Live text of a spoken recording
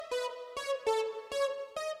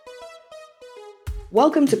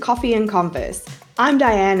Welcome to Coffee and Converse. I'm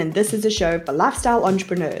Diane, and this is a show for lifestyle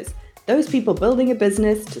entrepreneurs, those people building a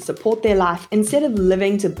business to support their life instead of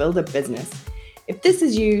living to build a business. If this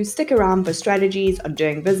is you, stick around for strategies on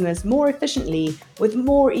doing business more efficiently, with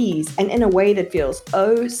more ease, and in a way that feels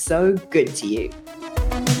oh so good to you.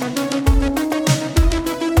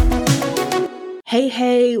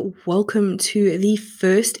 Hey, welcome to the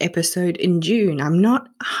first episode in June. I'm not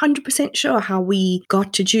 100% sure how we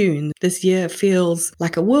got to June. This year feels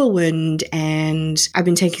like a whirlwind, and I've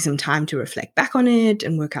been taking some time to reflect back on it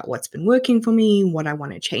and work out what's been working for me, what I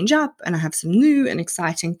want to change up, and I have some new and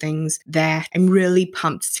exciting things that I'm really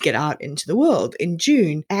pumped to get out into the world in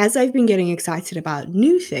June. As I've been getting excited about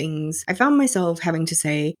new things, I found myself having to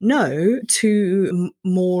say no to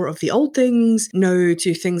more of the old things, no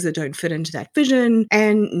to things that don't fit into that vision,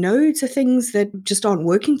 and no to things that just aren't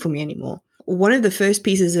working for me anymore. One of the first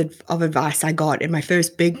pieces of advice I got in my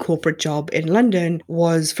first big corporate job in London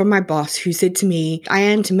was from my boss, who said to me,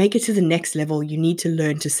 Diane, to make it to the next level, you need to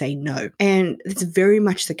learn to say no. And it's very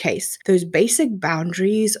much the case. Those basic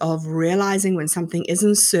boundaries of realizing when something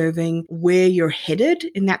isn't serving where you're headed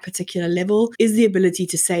in that particular level is the ability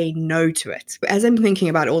to say no to it. As I'm thinking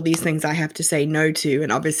about all these things I have to say no to,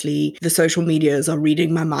 and obviously the social medias are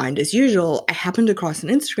reading my mind as usual, I happened across an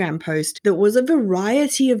Instagram post that was a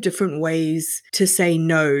variety of different ways to say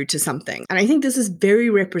no to something. And I think this is very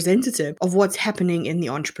representative of what's happening in the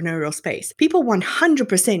entrepreneurial space. People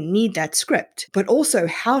 100% need that script, but also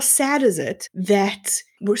how sad is it that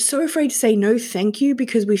we're so afraid to say no thank you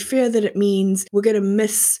because we fear that it means we're going to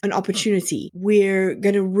miss an opportunity. We're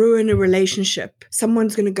going to ruin a relationship.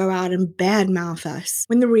 Someone's going to go out and badmouth us.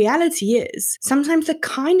 When the reality is, sometimes the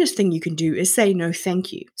kindest thing you can do is say no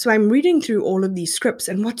thank you. So I'm reading through all of these scripts,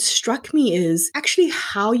 and what struck me is actually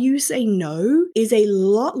how you say no is a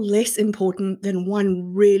lot less important than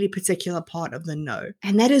one really particular part of the no.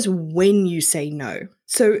 And that is when you say no.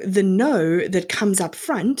 So the no that comes up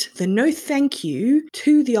front, the no thank you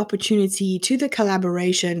to the opportunity, to the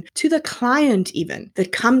collaboration, to the client even,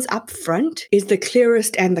 that comes up front is the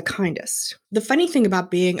clearest and the kindest. The funny thing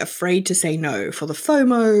about being afraid to say no for the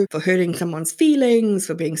FOMO, for hurting someone's feelings,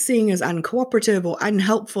 for being seen as uncooperative or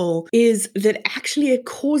unhelpful, is that actually it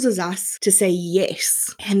causes us to say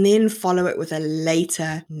yes and then follow it with a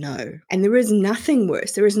later no. And there is nothing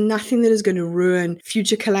worse. There is nothing that is going to ruin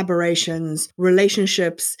future collaborations, relationships,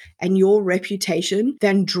 and your reputation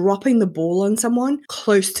than dropping the ball on someone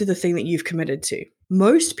close to the thing that you've committed to.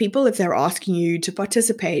 Most people, if they're asking you to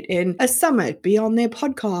participate in a summit, be on their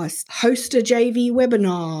podcast, host a JV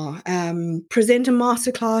webinar, present a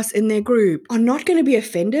masterclass in their group, are not going to be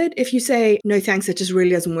offended if you say, no thanks, it just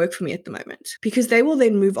really doesn't work for me at the moment, because they will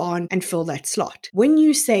then move on and fill that slot. When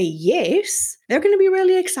you say yes, they're going to be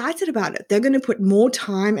really excited about it. They're going to put more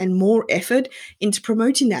time and more effort into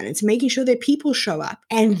promoting that, into making sure their people show up.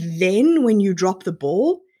 And then when you drop the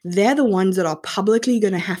ball, they're the ones that are publicly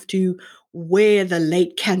going to have to wear the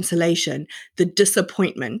late cancellation, the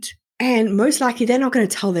disappointment. And most likely they're not going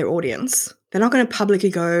to tell their audience. They're not going to publicly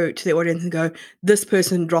go to their audience and go, this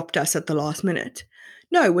person dropped us at the last minute.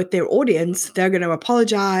 No, with their audience, they're going to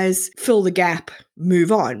apologize, fill the gap,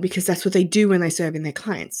 move on, because that's what they do when they're serving their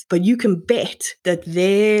clients. But you can bet that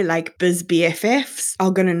their biz BFFs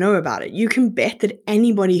are going to know about it. You can bet that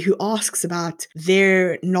anybody who asks about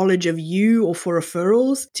their knowledge of you or for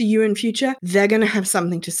referrals to you in future, they're going to have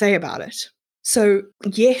something to say about it. So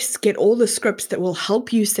yes, get all the scripts that will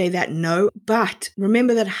help you say that no, but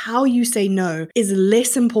remember that how you say no is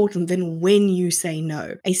less important than when you say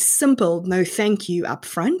no. A simple no thank you up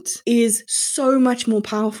front is so much more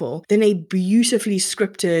powerful than a beautifully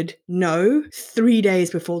scripted no 3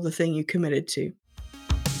 days before the thing you committed to.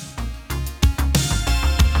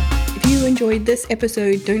 If you enjoyed this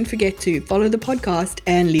episode, don't forget to follow the podcast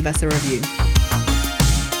and leave us a review.